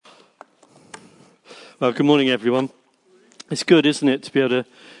Well, good morning, everyone. It's good, isn't it, to be able to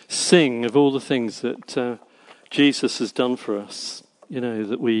sing of all the things that Jesus has done for us,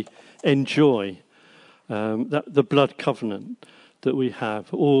 that we enjoy, that the blood covenant that we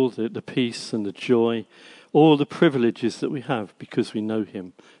have, all the peace and the joy, all the privileges that we have because we know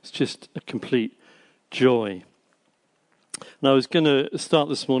him. It's just a complete joy. And I was going to start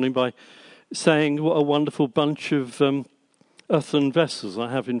this morning by saying what a wonderful bunch of earthen vessels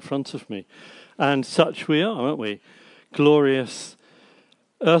I have in front of me. And such we are, aren't we? Glorious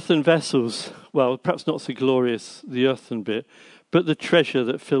earthen vessels. Well, perhaps not so glorious, the earthen bit, but the treasure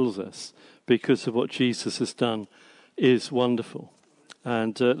that fills us because of what Jesus has done is wonderful.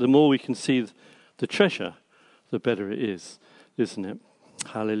 And the more we can see the treasure, the better it is, isn't it?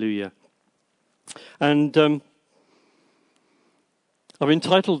 Hallelujah. And I've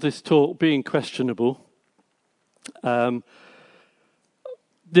entitled this talk, Being Questionable.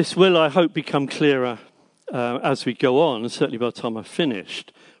 This will, I hope, become clearer as we go on, and certainly by the time I've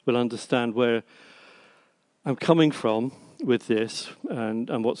finished, we'll understand where I'm coming from with this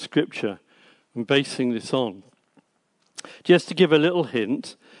and what scripture I'm basing this on. Just to give a little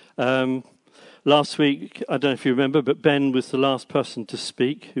hint, last week, I don't know if you remember, but Ben was the last person to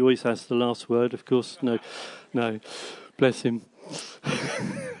speak. He always has the last word, of course. No, bless him.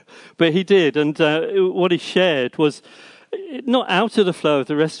 But he did, and what he shared was not out of the flow of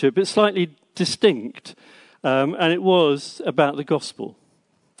the rest of it, but slightly distinct. And it was about the gospel.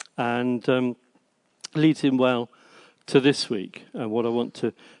 And leads in well to this week and what I want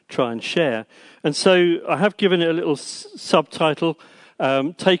to try and share. And so I have given it a little subtitle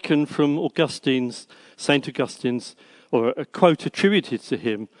taken from St. Augustine's, or a quote attributed to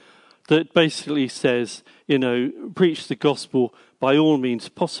him that basically says, preach the gospel by all means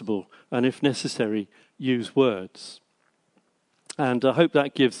possible, and if necessary, use words. And I hope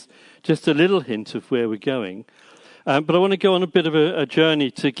that gives just a little hint of where we're going. But I want to go on a bit of a journey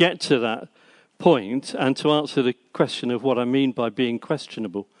to get to that point and to answer the question of what I mean by being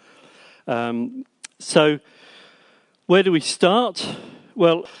questionable. So where do we start?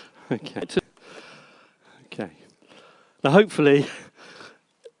 Well, okay. Now, hopefully,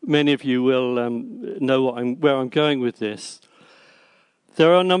 many of you will know where I'm going with this.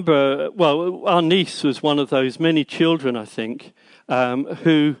 There are a number, our niece was one of those many children, I think,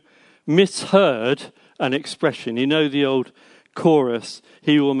 who misheard an expression. You know the old chorus,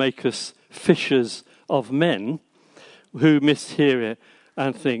 he will make us fishers of men, who mishear it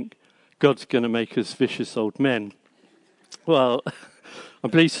and think, God's going to make us vicious old men. Well, I'm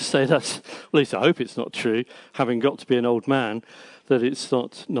pleased to say that's, at least I hope it's not true, having got to be an old man, that it's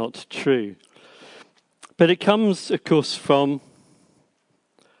not true. But it comes, of course, from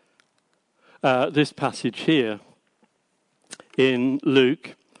this passage here in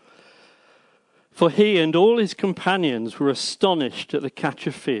Luke. For he and all his companions were astonished at the catch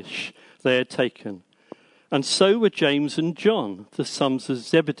of fish they had taken. And so were James and John, the sons of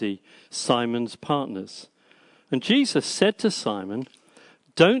Zebedee, Simon's partners. And Jesus said to Simon,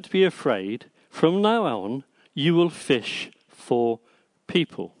 don't be afraid, from now on you will fish for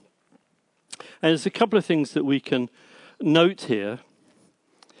people. And there's a couple of things that we can note here.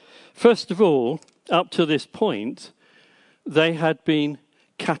 First of all, up to this point, they had been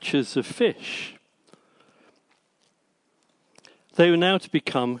catchers of fish. They were now to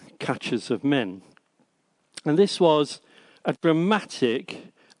become catchers of men. And this was a dramatic,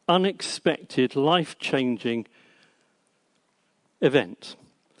 unexpected, life-changing event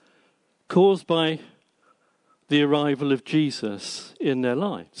caused by the arrival of Jesus in their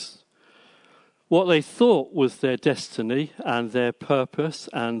lives. What they thought was their destiny and their purpose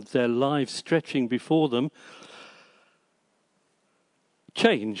and their lives stretching before them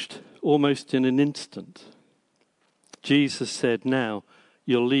changed almost in an instant. Jesus said, now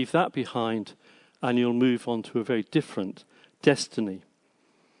you'll leave that behind and you'll move on to a very different destiny.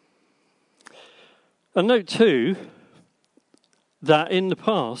 And note too, that in the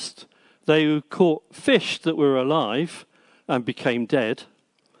past, they caught fish that were alive and became dead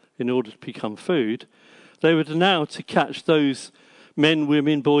in order to become food. They were now to catch those men,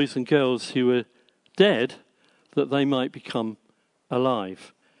 women, boys and girls who were dead, that they might become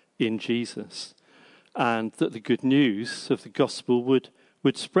alive in Jesus, and that the good news of the gospel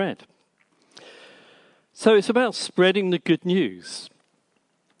would spread. So it's about spreading the good news.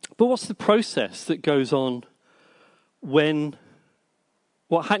 But what's the process that goes on what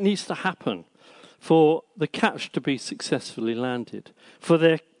needs to happen for the catch to be successfully landed,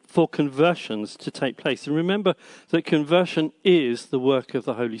 for conversions to take place? And remember that conversion is the work of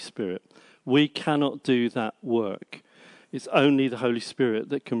the Holy Spirit. We cannot do that work. It's only the Holy Spirit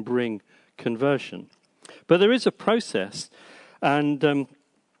that can bring conversion. But there is a process, and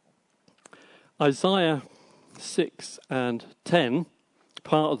Isaiah 6 and 10,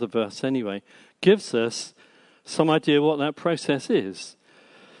 part of the verse anyway, gives us some idea what that process is.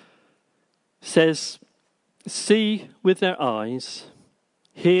 It says, see with their eyes,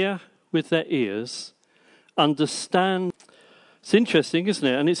 hear with their ears, understand. It's interesting, isn't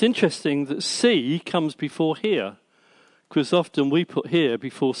it? And it's interesting that see comes before hear, because often we put hear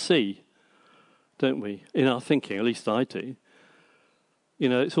before see, don't we? In our thinking, at least I do. You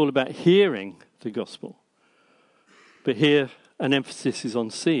know, it's all about hearing the gospel. But here, an emphasis is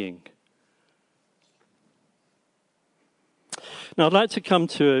on seeing. Now, I'd like to come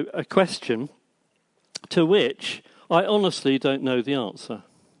to a question to which I honestly don't know the answer.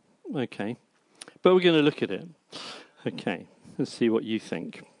 Okay. But we're going to look at it. Okay. Let's see what you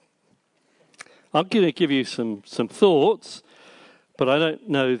think. I'm going to give you some thoughts, but I don't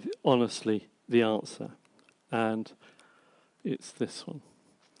know, honestly, the answer. And it's this one.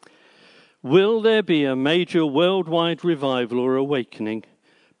 Will there be a major worldwide revival or awakening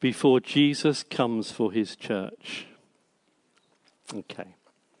before Jesus comes for his church? Okay.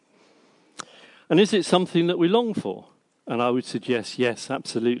 And is it something that we long for? And I would suggest yes,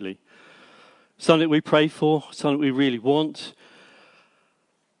 absolutely. Something we pray for, something we really want.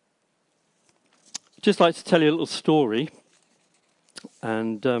 I'd just like to tell you a little story.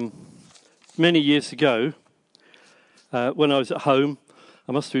 And many years ago, when I was at home,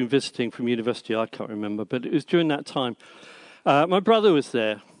 I must have been visiting from university, I can't remember, but it was during that time. My brother was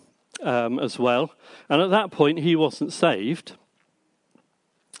there as well, and at that point he wasn't saved,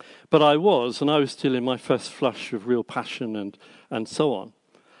 but I was, and I was still in my first flush of real passion and so on.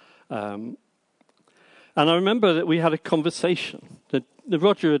 And I remember that we had a conversation. That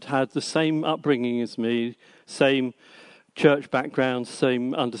Roger had the same upbringing as me, same church background,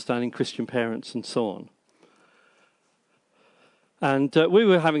 same understanding Christian parents and so on. And we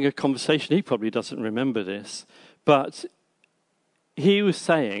were having a conversation. He probably doesn't remember this, but he was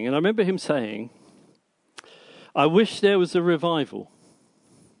saying, and I remember him saying, I wish there was a revival.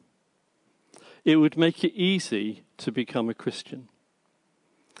 It would make it easy to become a Christian.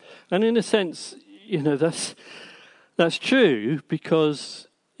 And in a sense, you know, that's true, because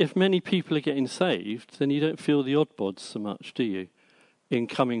if many people are getting saved, then you don't feel the oddbods so much, do you, in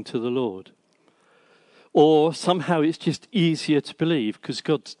coming to the Lord? Or somehow it's just easier to believe because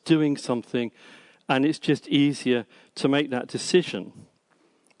God's doing something and it's just easier to make that decision.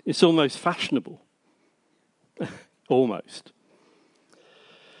 It's almost fashionable. Almost.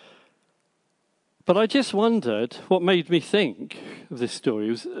 But I just wondered what made me think of this story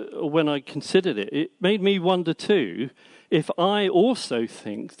was when I considered it. It made me wonder too if I also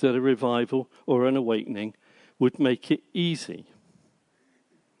think that a revival or an awakening would make it easy.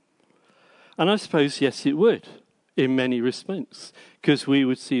 And I suppose, yes, it would, in many respects, because we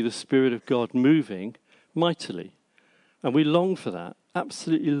would see the Spirit of God moving mightily. And we long for that,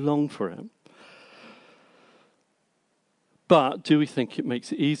 absolutely long for it. But do we think it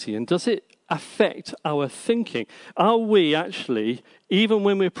makes it easy? And does it affect our thinking? Are we actually, even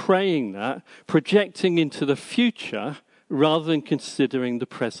when we're praying that, projecting into the future rather than considering the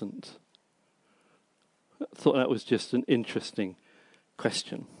present? I thought that was just an interesting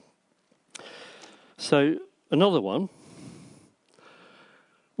question. So, another one.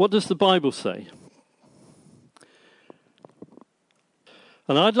 What does the Bible say?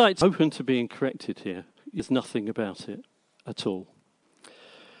 And I'd like to open to being corrected here. There's nothing about it at all.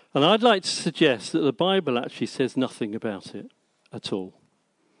 And I'd like to suggest that the Bible actually says nothing about it at all.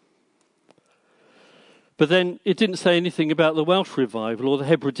 But then it didn't say anything about the Welsh revival or the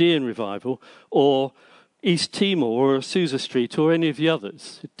Hebridean revival or East Timor or Azusa Street or any of the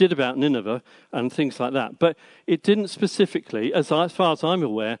others. It did about Nineveh and things like that. But it didn't specifically, as far as I'm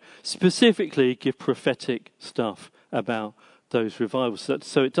aware, specifically give prophetic stuff about those revivals.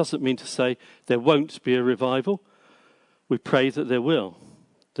 So it doesn't mean to say there won't be a revival. We pray that there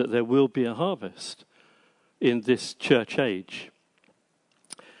will be a harvest in this church age.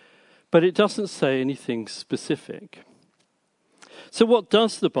 But it doesn't say anything specific. So what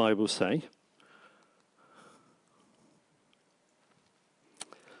does the Bible say?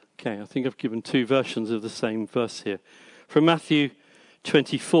 Okay, I think I've given two versions of the same verse here. From Matthew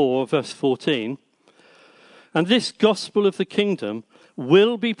 24, verse 14. And this gospel of the kingdom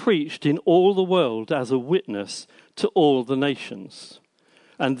will be preached in all the world as a witness to all the nations.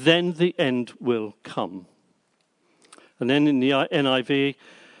 And then the end will come. And then in the NIV,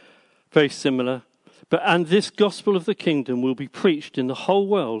 very similar. And this gospel of the kingdom will be preached in the whole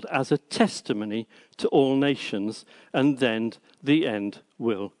world as a testimony to all nations. And then the end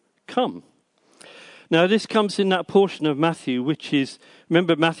will come. Now, this comes in that portion of Matthew, which is,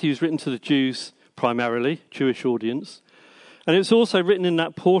 remember, Matthew's written to the Jews primarily, Jewish audience. And it's also written in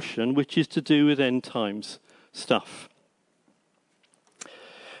that portion, which is to do with end times stuff.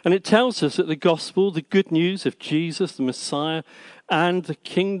 And it tells us that the gospel, the good news of Jesus, the Messiah, and the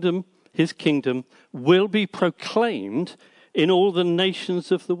kingdom, his kingdom, will be proclaimed in all the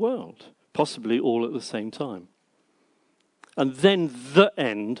nations of the world, possibly all at the same time. And then the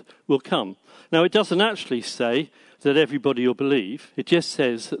end will come. Now, it doesn't actually say that everybody will believe. It just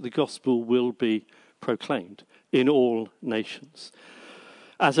says that the gospel will be proclaimed in all nations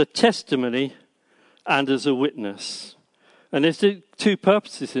as a testimony and as a witness. And there's two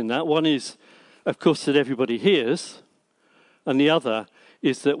purposes in that. One is, of course, that everybody hears. And the other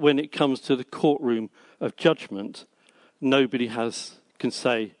is that when it comes to the courtroom of judgment, nobody can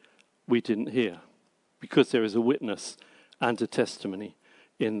say, we didn't hear. Because there is a witness and a testimony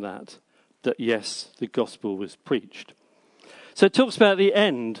in that yes, the gospel was preached. So it talks about the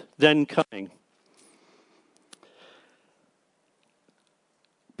end then coming.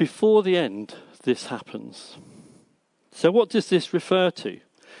 Before the end, this happens. So what does this refer to?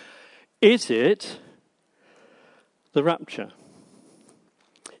 Is it the rapture?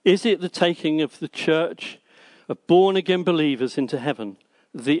 Is it the taking of the church, of born-again believers into heaven,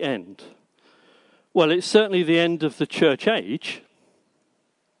 the end? Well, it's certainly the end of the church age,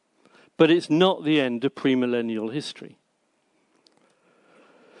 but it's not the end of premillennial history.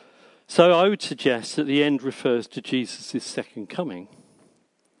 So I would suggest that the end refers to Jesus' second coming,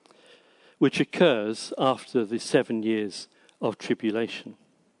 which occurs after the 7 years of tribulation.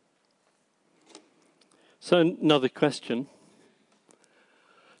 So another question.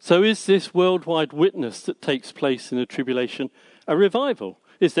 So is this worldwide witness that takes place in the tribulation a revival?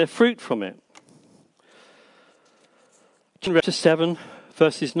 Is there fruit from it? Chapter 7,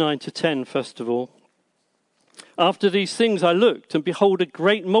 verses 9 to 10, first of all. After these things I looked, and behold, a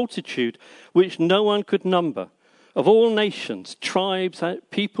great multitude, which no one could number, of all nations, tribes,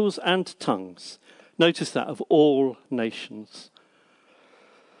 peoples, and tongues. Notice that, of all nations.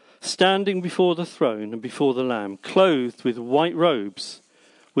 Standing before the throne and before the Lamb, clothed with white robes,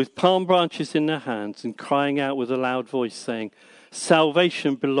 with palm branches in their hands, and crying out with a loud voice, saying,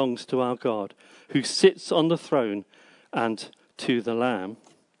 Salvation belongs to our God, who sits on the throne and to the Lamb.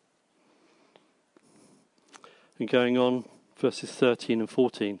 And going on, verses 13 and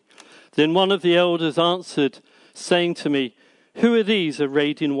 14. Then one of the elders answered, saying to me, Who are these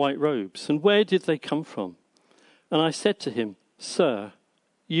arrayed in white robes, and where did they come from? And I said to him, Sir,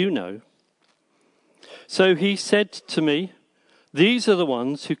 you know. So he said to me, These are the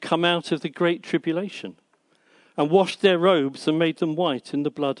ones who come out of the great tribulation, and washed their robes and made them white in the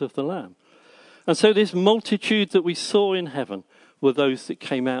blood of the Lamb. And so this multitude that we saw in heaven were those that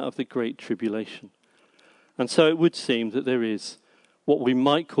came out of the great tribulation. And so it would seem that there is what we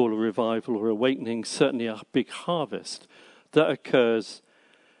might call a revival or awakening, certainly a big harvest that occurs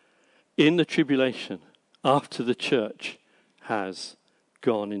in the tribulation after the church has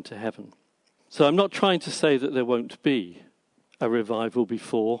gone into heaven. So I'm not trying to say that there won't be a revival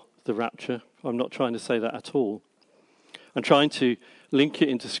before the rapture. I'm not trying to say that at all. I'm trying to link it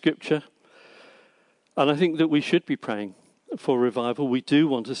into Scripture. And I think that we should be praying for revival. We do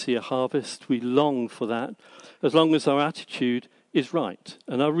want to see a harvest. We long for that, as long as our attitude is right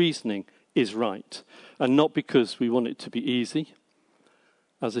and our reasoning is right, and not because we want it to be easy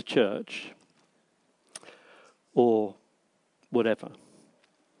as a church or whatever.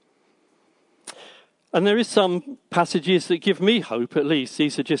 And there is some passages that give me hope, at least.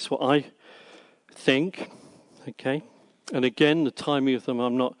 These are just what I think, okay? And again, the timing of them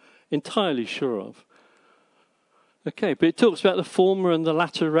I'm not entirely sure of. Okay, but it talks about the former and the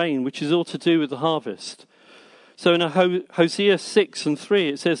latter rain, which is all to do with the harvest. So in Hosea 6 and 3,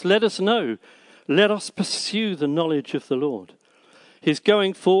 it says, Let us know, let us pursue the knowledge of the Lord. His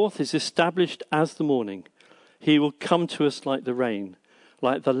going forth is established as the morning. He will come to us like the rain,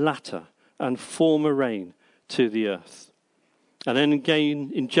 like the latter and former rain to the earth. And then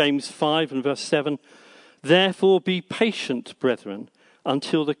again in James 5 and verse 7, Therefore be patient, brethren,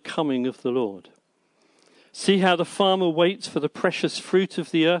 until the coming of the Lord. See how the farmer waits for the precious fruit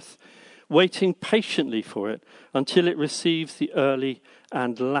of the earth, waiting patiently for it until it receives the early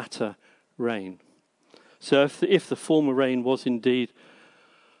and latter rain. So if the former rain was indeed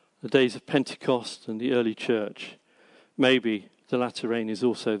the days of Pentecost and the early church, maybe the latter rain is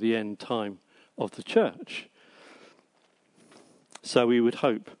also the end time of the church. So we would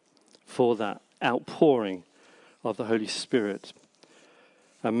hope for that outpouring of the Holy Spirit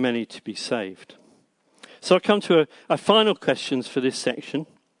and many to be saved. So I come to a final questions for this section.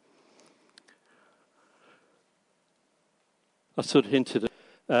 I sort of hinted at.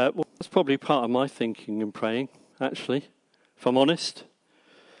 Well, that's probably part of my thinking and praying, actually, if I'm honest.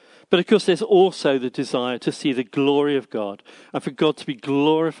 But of course, there's also the desire to see the glory of God and for God to be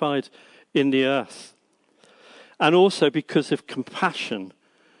glorified in the earth. And also because of compassion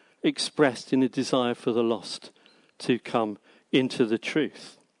expressed in a desire for the lost to come into the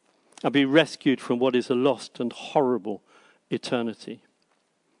truth and be rescued from what is a lost and horrible eternity.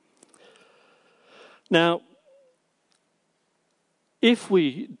 Now, if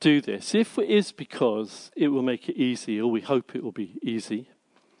we do this, if it is because it will make it easy, or we hope it will be easy,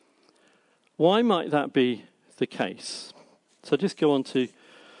 why might that be the case? So just go on to,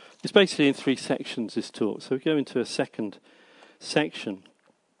 it's basically in 3 sections, this talk. So we go into a second section.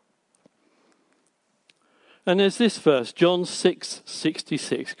 And there's this verse, John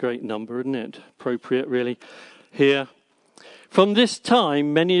 6:66, great number, isn't it? Appropriate, really, here. From this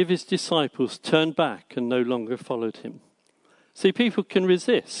time, many of his disciples turned back and no longer followed him. See, people can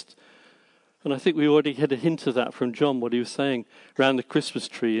resist. And I think we already had a hint of that from John, what he was saying around the Christmas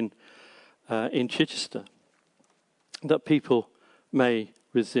tree in Chichester, that people may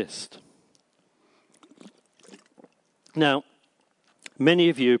resist. Now, many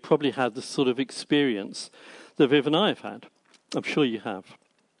of you probably had the sort of experience that Viv and I have had. I'm sure you have.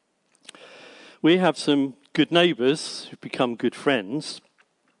 We have some good neighbours who've become good friends.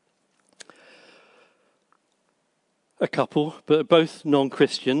 A couple, but both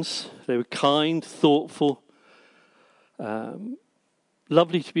non-Christians. They were kind, thoughtful,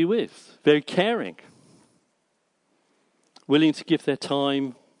 lovely to be with, very caring, willing to give their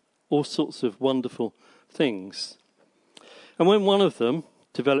time, all sorts of wonderful things. And when one of them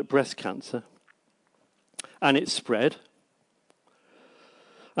developed breast cancer, and it spread,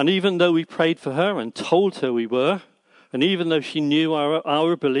 and even though we prayed for her and told her we were, and even though she knew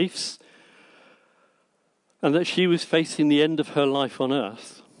our beliefs, and that she was facing the end of her life on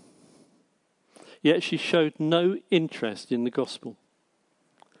earth, yet she showed no interest in the gospel,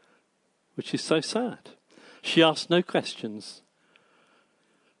 which is so sad. She asked no questions.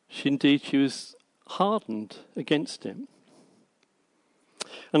 She was hardened against him.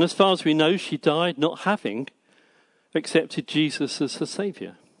 And as far as we know, she died not having accepted Jesus as her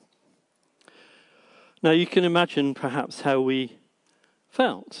Saviour. Now you can imagine perhaps how we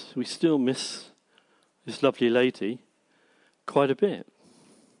felt. We still miss this lovely lady quite a bit.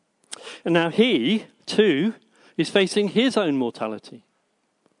 And now he, too, is facing his own mortality.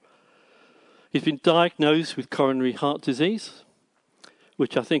 He's been diagnosed with coronary heart disease,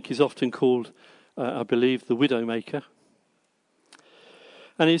 which I think is often called, I believe, the widowmaker.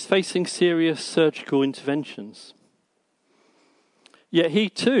 And he's facing serious surgical interventions. Yet he,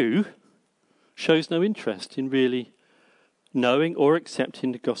 too, shows no interest in really knowing or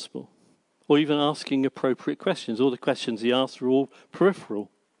accepting the gospel, or even asking appropriate questions. All the questions he asks are all peripheral.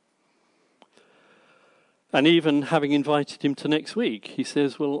 And even having invited him to next week, he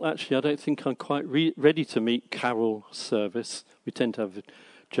says, well, actually, I don't think I'm quite ready to meet carol service. We tend to have a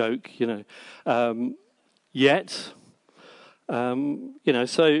joke, yet. So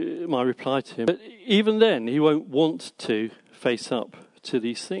my reply to him, but even then, he won't want to face up to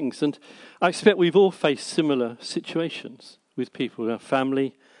these things. And I expect we've all faced similar situations with people in our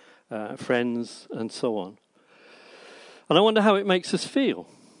family, friends, and so on. And I wonder how it makes us feel.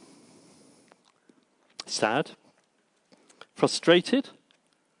 Sad, frustrated,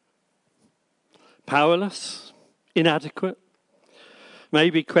 powerless, inadequate,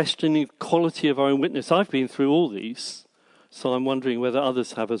 maybe questioning the quality of our own witness. I've been through all these, so I'm wondering whether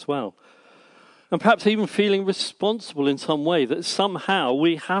others have as well. And perhaps even feeling responsible in some way that somehow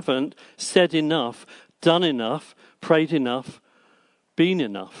we haven't said enough, done enough, prayed enough, been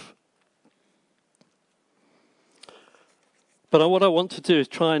enough. But what I want to do is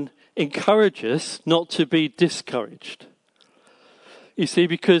try and encourage us not to be discouraged. You see,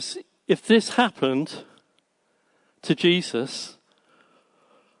 because if this happened to Jesus,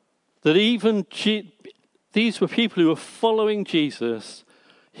 that even these were people who were following Jesus,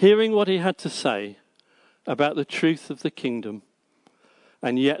 hearing what he had to say about the truth of the kingdom,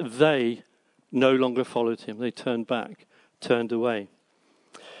 and yet they no longer followed him. They turned back, turned away.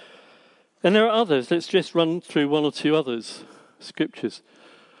 And there are others. Let's just run through one or two others, scriptures.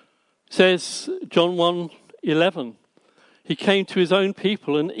 It says, John 1:11, he came to his own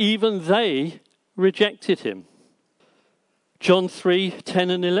people and even they rejected him. John 3:10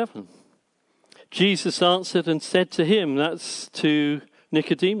 and 11. Jesus answered and said to him, that's to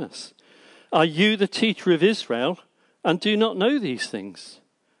Nicodemus, are you the teacher of Israel and do not know these things?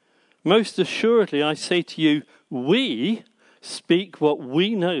 Most assuredly I say to you, we speak what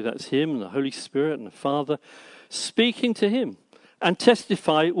we know. That's him and the Holy Spirit and the Father speaking to him. and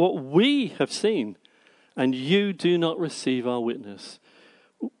testify what we have seen, and you do not receive our witness.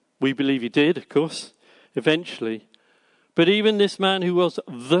 We believe he did, of course, eventually. But even this man who was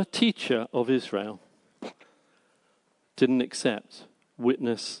the teacher of Israel didn't accept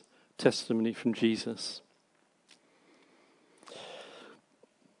witness testimony from Jesus.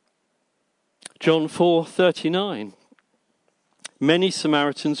 John 4:39. Many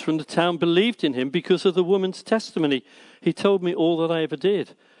Samaritans from the town believed in him because of the woman's testimony. He told me all that I ever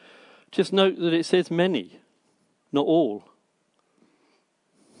did. Just note that it says many, not all.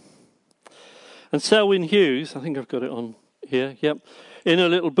 And Selwyn Hughes, I think I've got it on here, yep, in a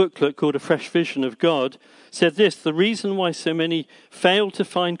little booklet called A Fresh Vision of God, said this: the reason why so many fail to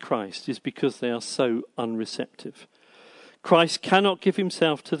find Christ is because they are so unreceptive. Christ cannot give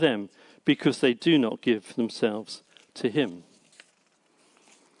himself to them because they do not give themselves to him.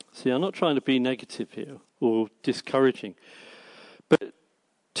 See, I'm not trying to be negative here or discouraging, but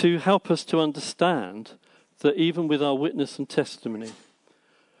to help us to understand that even with our witness and testimony,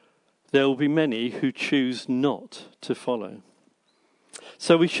 there will be many who choose not to follow.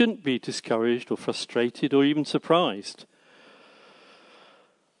 So we shouldn't be discouraged or frustrated or even surprised.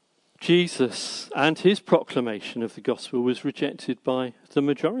 Jesus and his proclamation of the gospel was rejected by the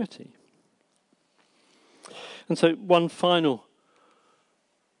majority. And so one final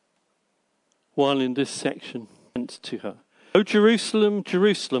while in this section went to her. O Jerusalem,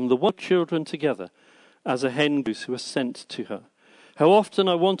 Jerusalem, the one children together, as a hen goose who was sent to her. How often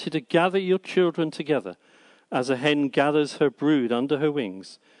I wanted to gather your children together, as a hen gathers her brood under her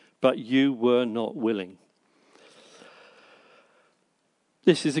wings, but you were not willing.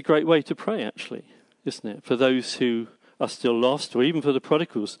 This is a great way to pray, actually, isn't it? For those who are still lost, or even for the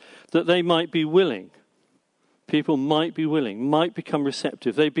prodigals, that they might be willing. People might be willing, might become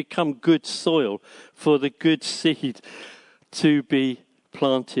receptive. They become good soil for the good seed to be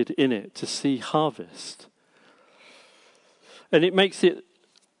planted in it, to see harvest. And it makes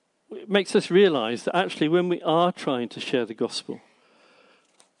us realize that actually when we are trying to share the gospel,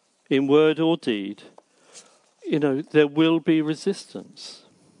 in word or deed, there will be resistance.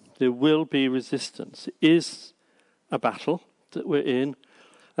 There will be resistance. It is a battle that we're in.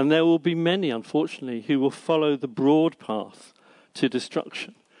 And there will be many, unfortunately, who will follow the broad path to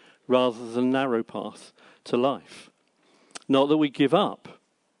destruction rather than the narrow path to life. Not that we give up.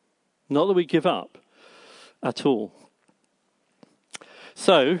 Not that we give up at all.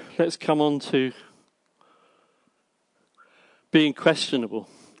 So, let's come on to being questionable.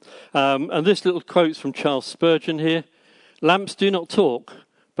 And this little quote's from Charles Spurgeon here. Lamps do not talk,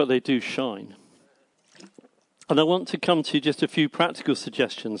 but they do shine. And I want to come to just a few practical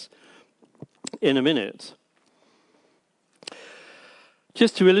suggestions in a minute.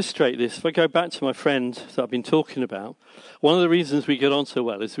 Just to illustrate this, if I go back to my friend that I've been talking about, one of the reasons we get on so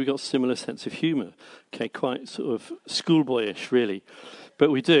well is we've got a similar sense of humour. Okay, quite sort of schoolboyish, really.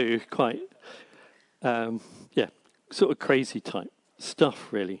 But we do quite, sort of crazy type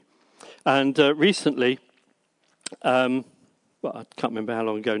stuff, really. And recently, I can't remember how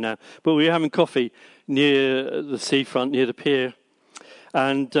long ago now, but we were having coffee near the seafront, near the pier.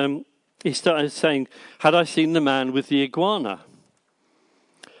 And he started saying, had I seen the man with the iguana?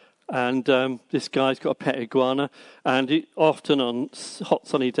 And this guy's got a pet iguana, and often on hot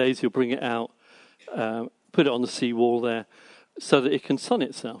sunny days he'll bring it out, put it on the seawall there, so that it can sun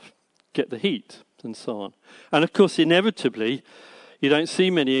itself, get the heat, and so on. And of course, inevitably, you don't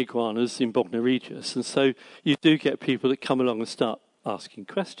see many iguanas in Bognor Regis, and so you do get people that come along and start asking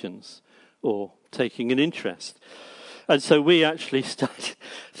questions or taking an interest. And so we actually started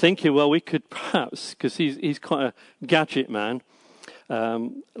thinking, well, we could perhaps, because he's quite a gadget man,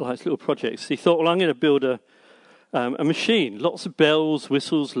 likes little projects. He thought, well, I'm going to build a machine, lots of bells,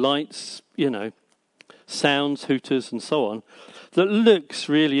 whistles, lights, sounds, hooters, and so on, that looks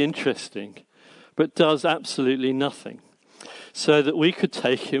really interesting, but does absolutely nothing. So that we could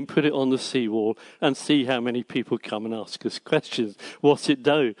take it and put it on the seawall and see how many people come and ask us questions. What's it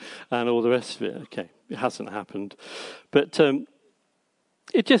do? And all the rest of it. Okay, it hasn't happened. But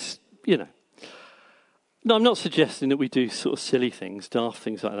it just, No, I'm not suggesting that we do sort of silly things, daft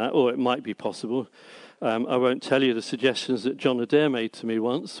things like that, or it might be possible. I won't tell you the suggestions that John Adair made to me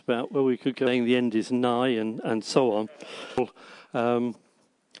once about where we could go, saying the end is nigh and so on.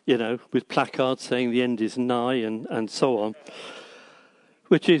 With placards saying the end is nigh and so on,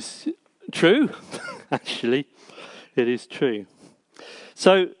 which is true, actually. It is true.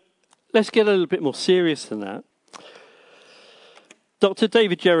 So let's get a little bit more serious than that. Dr.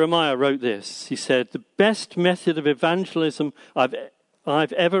 David Jeremiah wrote this. He said, the best method of evangelism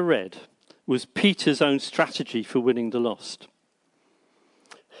I've ever read was Peter's own strategy for winning the lost.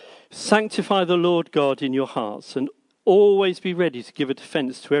 Sanctify the Lord God in your hearts, and always be ready to give a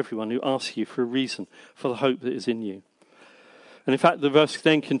defense to everyone who asks you for a reason for the hope that is in you. And in fact, the verse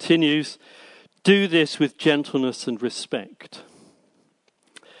then continues, do this with gentleness and respect.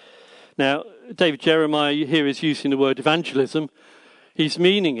 Now, David Jeremiah here is using the word evangelism. He's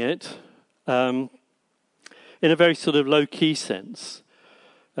meaning it in a very sort of low-key sense.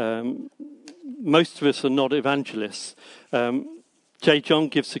 Most of us are not evangelists. J. John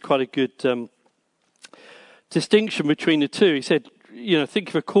gives quite a good distinction between the two. He said, think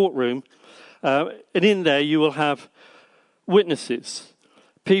of a courtroom, and in there you will have witnesses,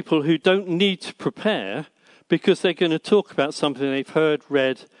 people who don't need to prepare because they're going to talk about something they've heard,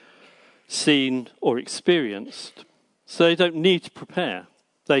 read, seen, or experienced. So they don't need to prepare.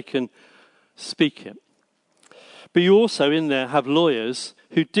 They can speak it. But you also in there have lawyers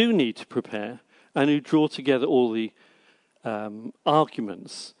who do need to prepare and who draw together all the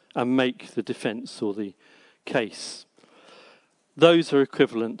arguments and make the defense or the case. Those are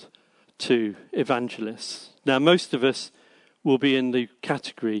equivalent to evangelists. Now, most of us will be in the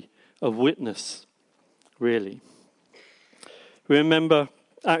category of witness, really. Remember,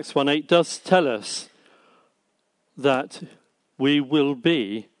 Acts 1:8 does tell us that we will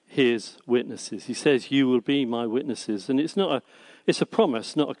be his witnesses. He says, you will be my witnesses. And it's a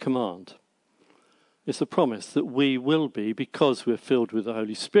promise, not a command. It's a promise that we will be, because we're filled with the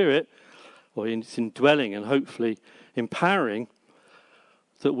Holy Spirit, or it's indwelling and hopefully empowering,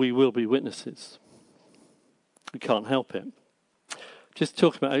 that we will be witnesses. We can't help it. Just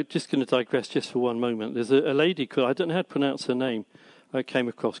going to digress just for one moment. There's a lady called, I don't know how to pronounce her name, I came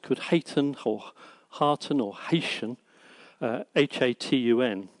across, called Hayton or Harton or Haitian,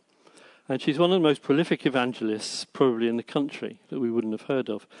 Hatun. And she's one of the most prolific evangelists probably in the country that we wouldn't have heard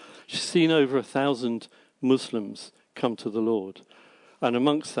of. She's seen over 1,000 Muslims come to the Lord. And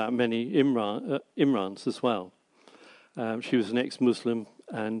amongst that, many Imrans as well. She was an ex-Muslim,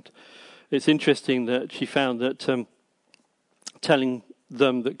 and it's interesting that she found that telling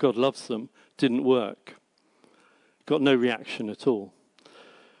them that God loves them didn't work. Got no reaction at all.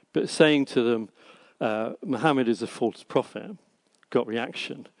 But saying to them, Muhammad is a false prophet, got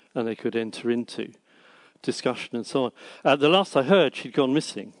reaction, and they could enter into discussion and so on. The last I heard, she'd gone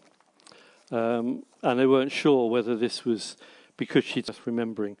missing. And they weren't sure whether this was because she'd just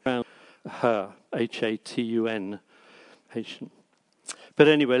remembering her, Hatun, Haitian. But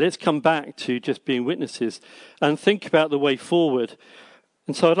anyway, let's come back to just being witnesses and think about the way forward.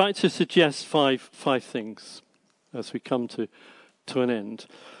 And so I'd like to suggest five things as we come to an end.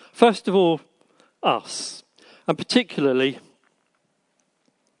 First of all, us, and particularly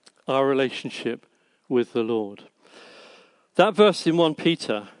our relationship with the Lord. That verse in 1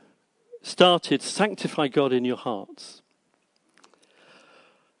 Peter started, sanctify God in your hearts.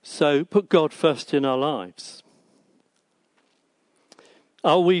 So put God first in our lives.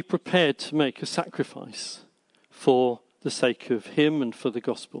 Are we prepared to make a sacrifice for the sake of him and for the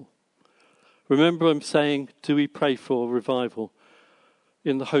gospel? Remember, I'm saying, do we pray for revival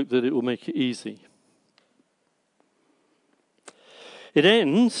in the hope that it will make it easy? It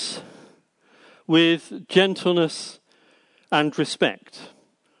ends with gentleness and respect.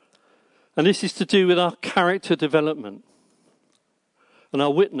 And this is to do with our character development and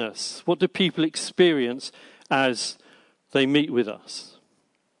our witness. What do people experience as they meet with us?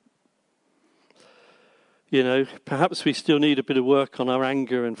 Perhaps we still need a bit of work on our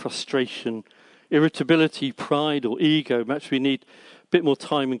anger and frustration, irritability, pride, or ego. Perhaps we need a bit more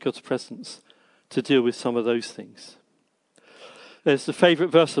time in God's presence to deal with some of those things. There's the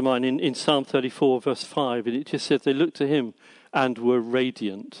favourite verse of mine in Psalm 34, verse 5, and it just says, they looked to him and were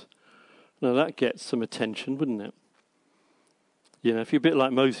radiant. Now that gets some attention, wouldn't it? If you're a bit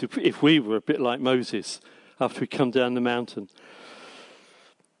like Moses, if we were a bit like Moses after we come down the mountain.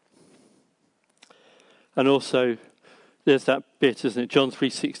 And also, there's that bit, isn't it? John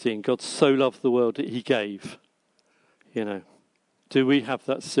 3:16, God so loved the world that he gave. Do we have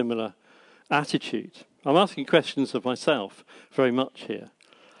that similar attitude? I'm asking questions of myself very much here.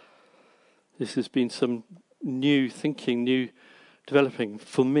 This has been some new thinking, new developing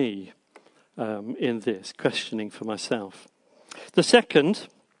for me in this, questioning for myself. The second,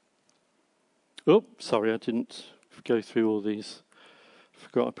 I didn't go through all these.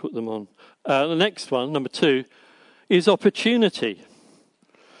 Forgot I put them on. The next one, number 2, is opportunity,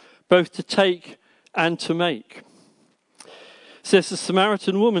 both to take and to make. It says the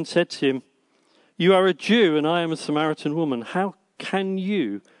Samaritan woman said to him, you are a Jew and I am a Samaritan woman. How can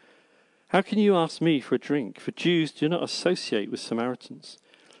you ask me for a drink? For Jews do not associate with Samaritans.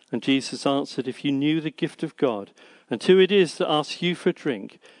 And Jesus answered, if you knew the gift of God and who it is that asks you for a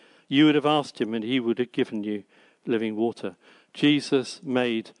drink, you would have asked him and he would have given you living water. Jesus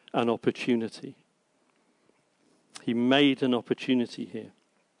made an opportunity. He made an opportunity here.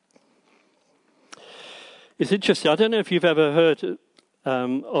 It's interesting. I don't know if you've ever heard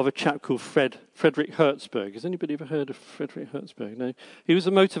of a chap called Frederick Herzberg. Has anybody ever heard of Frederick Herzberg? No. He was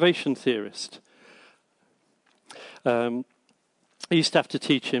a motivation theorist. I used to have to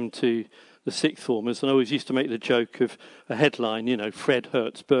teach him to the sixth formers, and I always used to make the joke of a headline, Fred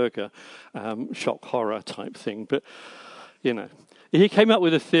Herzberger, shock horror type thing. But, he came up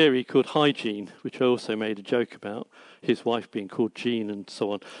with a theory called hygiene, which I also made a joke about, his wife being called Jean and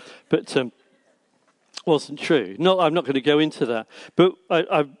so on. But wasn't true. I'm not going to go into that. But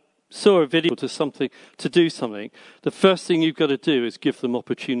I saw a video to do something. The first thing you've got to do is give them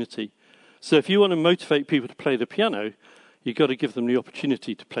opportunity. So if you want to motivate people to play the piano, you've got to give them the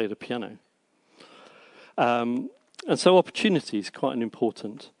opportunity to play the piano. And so opportunity is quite an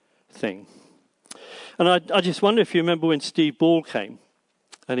important thing. And I just wonder if you remember when Steve Ball came,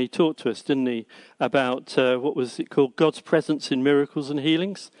 and he talked to us, didn't he, about, what was it called, God's presence in miracles and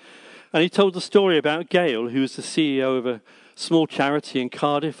healings. And he told the story about Gail, who was the CEO of a small charity in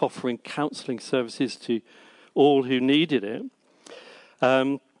Cardiff, offering counselling services to all who needed it.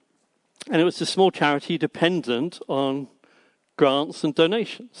 And it was a small charity dependent on grants and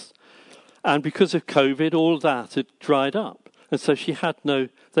donations. And because of COVID, all that had dried up. And so they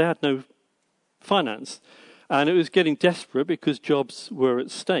had no finance. And it was getting desperate because jobs were at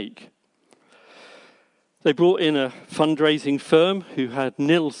stake. They brought in a fundraising firm who had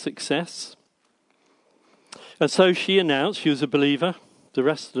nil success. And so she announced she was a believer. The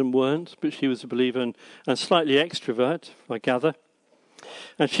rest of them weren't, but she was a believer and slightly extrovert, I gather.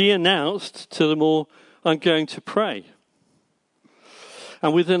 And she announced to them all, I'm going to pray.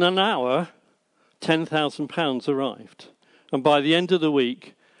 And within an hour, £10,000 arrived. And by the end of the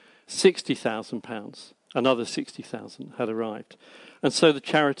week, £60,000, another 60,000 had arrived. And so the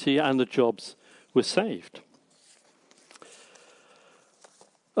charity and the jobs were saved.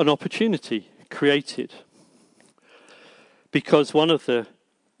 An opportunity created. Because one of the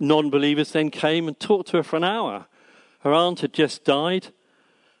non-believers then came and talked to her for an hour. Her aunt had just died,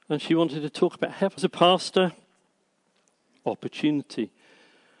 and she wanted to talk about heaven. As a pastor, opportunity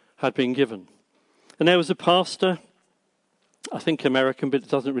had been given. And there was a pastor, I think American, but it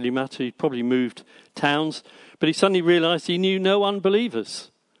doesn't really matter. He'd probably moved towns. But he suddenly realised he knew no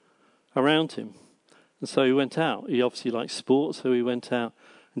unbelievers around him. And so he went out. He obviously liked sports, so he went out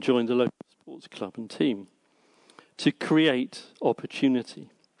and joined the local sports club and team to create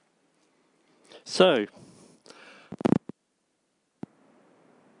opportunity. So,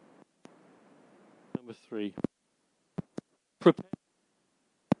 number 3.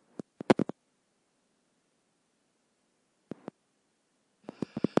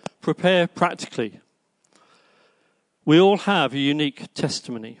 Prepare practically. We all have a unique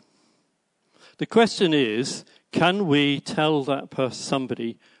testimony. The question is, can we tell that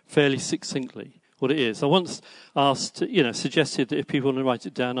somebody fairly succinctly what it is? I once suggested that if people want to write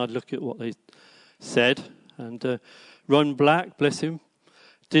it down, I'd look at what they said. And Ron Black, bless him,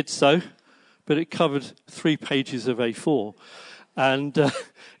 did so, but it covered 3 pages of A4. And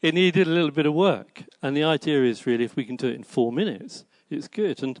it needed a little bit of work. And the idea is really, if we can do it in 4 minutes, it's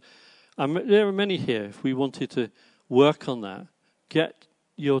good. And there are many here, if we wanted to work on that, get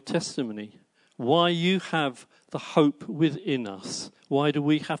your testimony. Why you have the hope within us. Why do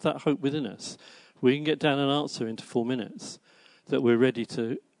we have that hope within us? We can get down an answer into 4 minutes that we're ready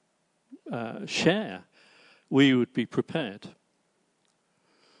to share. We would be prepared.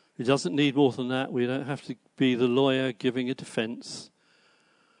 It doesn't need more than that. We don't have to be the lawyer giving a defense.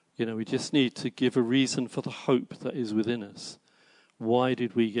 We just need to give a reason for the hope that is within us. Why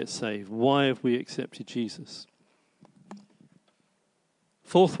did we get saved? Why have we accepted Jesus?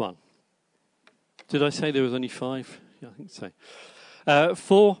 4th one. Did I say there was only 5? Yeah, I think so.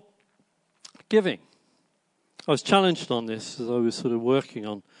 4, giving. I was challenged on this as I was sort of working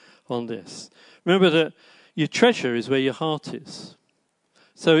on this. Remember that your treasure is where your heart is.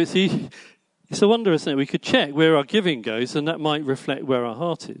 So it's a wonder, isn't it? We could check where our giving goes, and that might reflect where our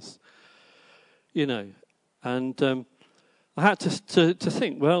heart is. And I had to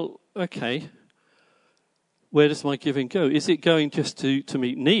think, well, okay, where does my giving go? Is it going just to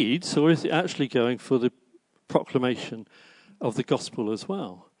meet needs, or is it actually going for the proclamation of the gospel as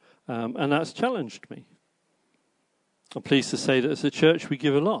well? And that's challenged me. I'm pleased to say that as a church we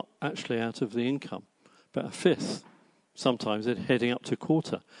give a lot, actually, out of the income, about 1/5, sometimes heading up to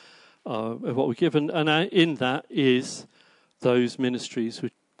 1/4 of what we give. And in that is those ministries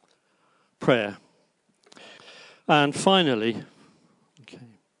with prayer. And finally,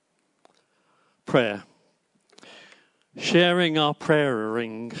 prayer. Sharing our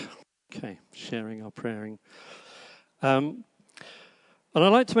prayering. Okay, sharing our prayering. And I'd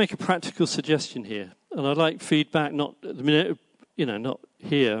like to make a practical suggestion here. And I'd like feedback, not at the minute, not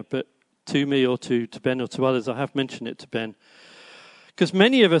here, but to me or to Ben or to others. I have mentioned it to Ben. Because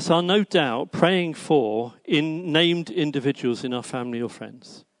many of us are no doubt praying for named individuals in our family or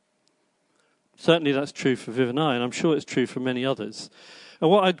friends. Certainly that's true for Viv and I, and I'm sure it's true for many others. And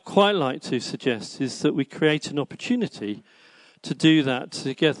what I'd quite like to suggest is that we create an opportunity to do that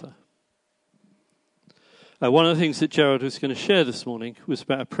together. One of the things that Gerald was going to share this morning was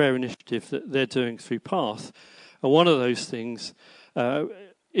about a prayer initiative that they're doing through Path. And one of those things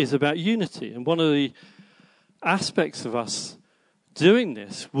is about unity. And one of the aspects of us doing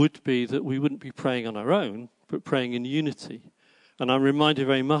this would be that we wouldn't be praying on our own, but praying in unity. And I'm reminded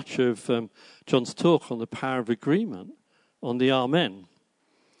very much of John's talk on the power of agreement, on the Amen.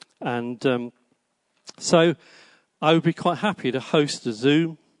 And so I would be quite happy to host a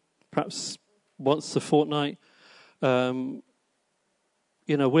Zoom, perhaps once a fortnight, where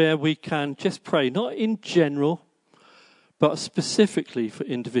we can just pray, not in general, but specifically for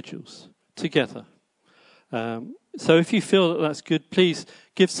individuals, together. So if you feel that that's good, please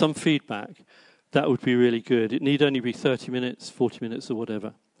give some feedback. That would be really good. It need only be 30 minutes, 40 minutes or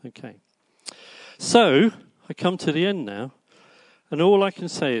whatever. Okay. So I come to the end now, and all I can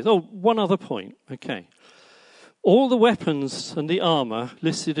say is, one other point. Okay. All the weapons and the armour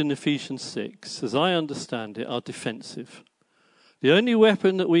listed in Ephesians 6, as I understand it, are defensive. The only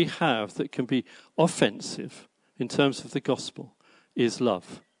weapon that we have that can be offensive in terms of the gospel is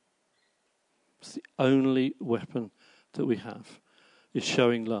love. It's the only weapon that we have, is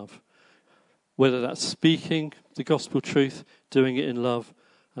showing love. Whether that's speaking the gospel truth, doing it in love,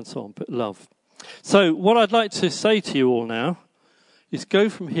 and so on, but love. So what I'd like to say to you all now is go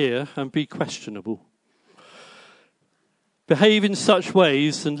from here and be questionable. Behave in such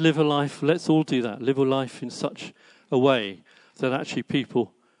ways and live a life, let's all do that, live a life in such a way that actually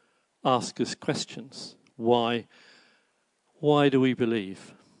people ask us questions. Why do we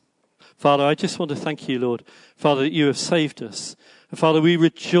believe? Father, I just want to thank you, Lord, Father, that you have saved us. And Father, we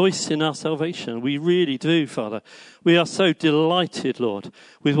rejoice in our salvation. We really do, Father. We are so delighted, Lord,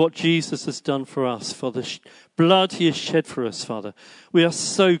 with what Jesus has done for us, for the blood he has shed for us, Father. We are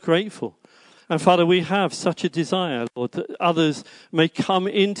so grateful. And Father, we have such a desire, Lord, that others may come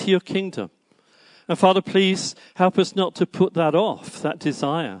into your kingdom. And Father, please help us not to put that off, that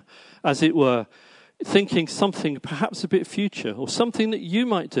desire, as it were, thinking something perhaps a bit future or something that you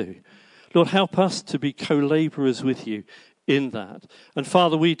might do. Lord, help us to be co-laborers with you in that. And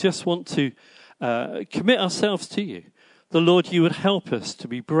Father, we just want to commit ourselves to you. The Lord, you would help us to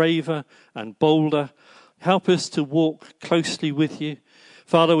be braver and bolder. Help us to walk closely with you.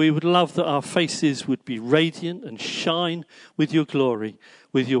 Father, we would love that our faces would be radiant and shine with your glory,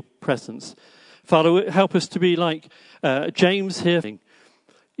 with your presence. Father, help us to be like James here,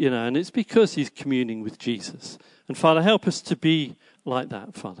 and it's because he's communing with Jesus. And Father, help us to be like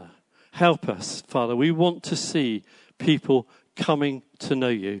that, Father. Help us, Father. We want to see people coming to know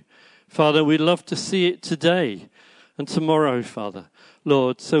you. Father, we'd love to see it today and tomorrow, Father.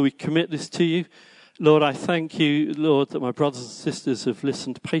 Lord, so we commit this to you. Lord, I thank you, Lord, that my brothers and sisters have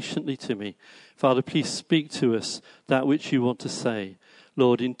listened patiently to me. Father, please speak to us that which you want to say.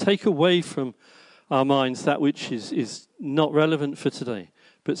 Lord, and take away from our minds that which is not relevant for today.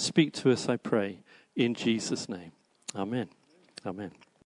 But speak to us, I pray, in Jesus' name. Amen. Amen.